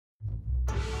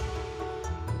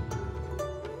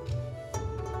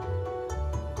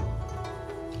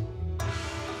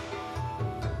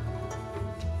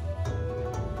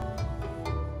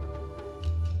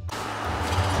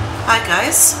Hi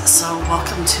guys, so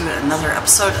welcome to another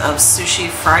episode of Sushi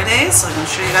Fridays. I'm going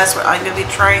to show you guys what I'm going to be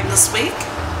trying this week.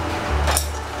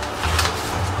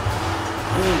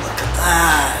 Ooh, look at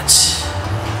that.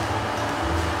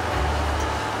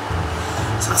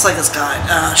 So it looks like it's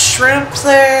got shrimp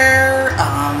there,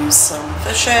 some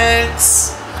fish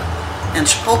eggs, and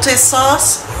chipotle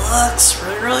sauce. Looks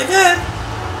really good.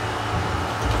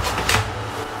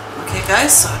 Okay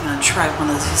guys, so I'm going to try one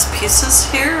of these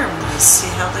pieces here. I'm going to see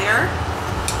how they are.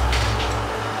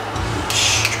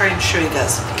 Try and show you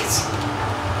guys a piece.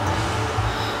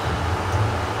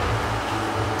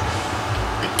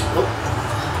 Oh,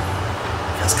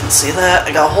 you guys can see that?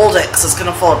 I gotta hold it because it's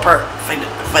going to fall apart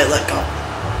if I let go.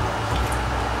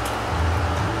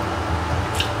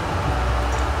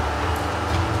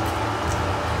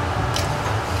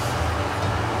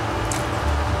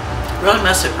 Really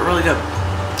messy, but really good.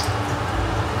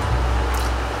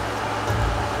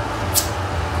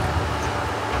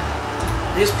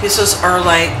 These pieces are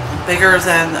like bigger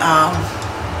than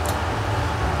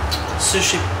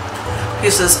sushi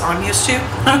pieces I'm used to.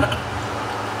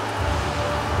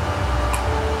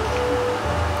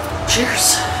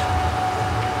 Cheers.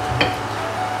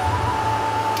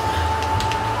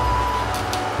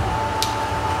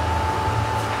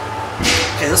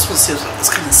 Okay, this one seems like it's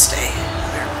gonna stay.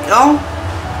 There we go.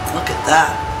 Look at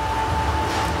that.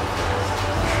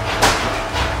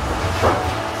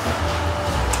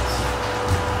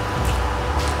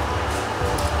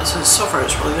 So far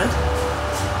it's really good.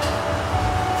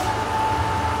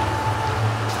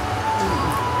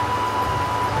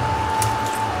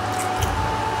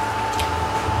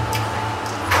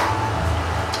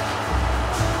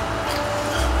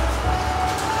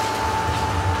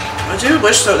 I do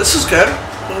wish though, this is good.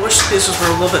 I wish the pieces were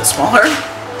a little bit smaller.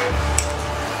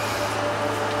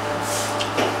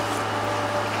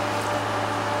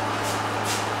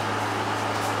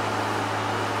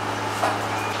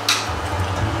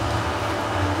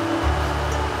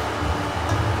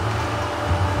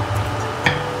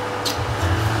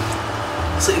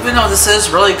 So even though this is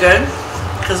really good,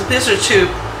 because the pieces are too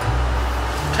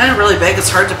kind of really big, it's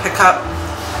hard to pick up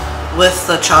with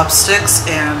the chopsticks,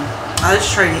 and I just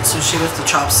try to eat sushi with the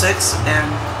chopsticks, and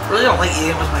really don't like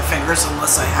eating with my fingers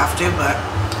unless I have to. But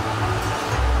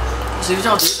so even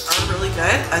though these are really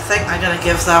good, I think I'm gonna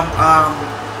give them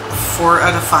 4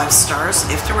 out of 5 stars.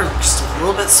 If they were just a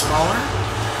little bit smaller,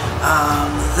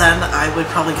 then I would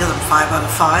probably give them 5 out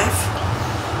of 5.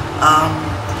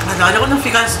 And I don't know if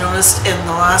you guys noticed in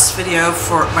the last video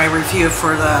for my review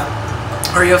for the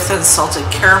Oreo Thin Salted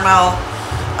Caramel,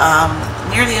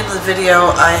 near the end of the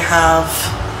video I have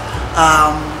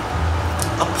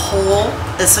a poll.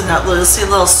 It's in that little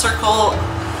circle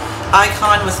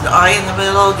icon with an eye in the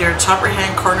middle near the top right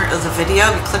hand corner of the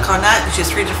video. You click on that, it gives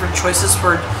you 3 different choices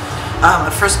for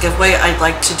a first giveaway I'd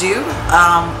like to do.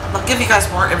 I'll give you guys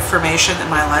more information in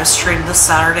my live stream this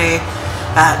Saturday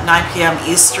at 9 p.m.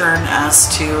 Eastern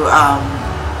as to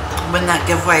when that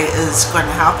giveaway is going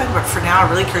to happen. But for now,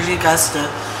 I really encourage you guys to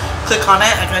click on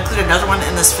it. I'm going to include another one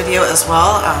in this video as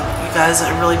well. You guys,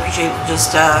 I really appreciate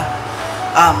just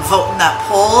vote in that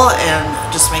poll and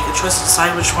just make a choice to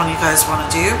decide which one you guys want to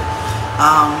do.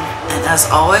 And as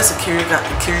always, I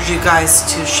encourage you guys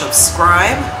to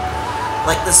subscribe,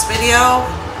 like this video,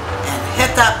 and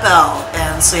hit that bell,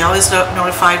 and so you always get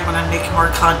notified when I'm making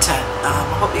more content. I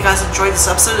hope you guys enjoyed this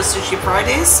episode of Sushi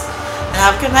Fridays, and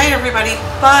have a good night, everybody.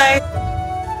 Bye!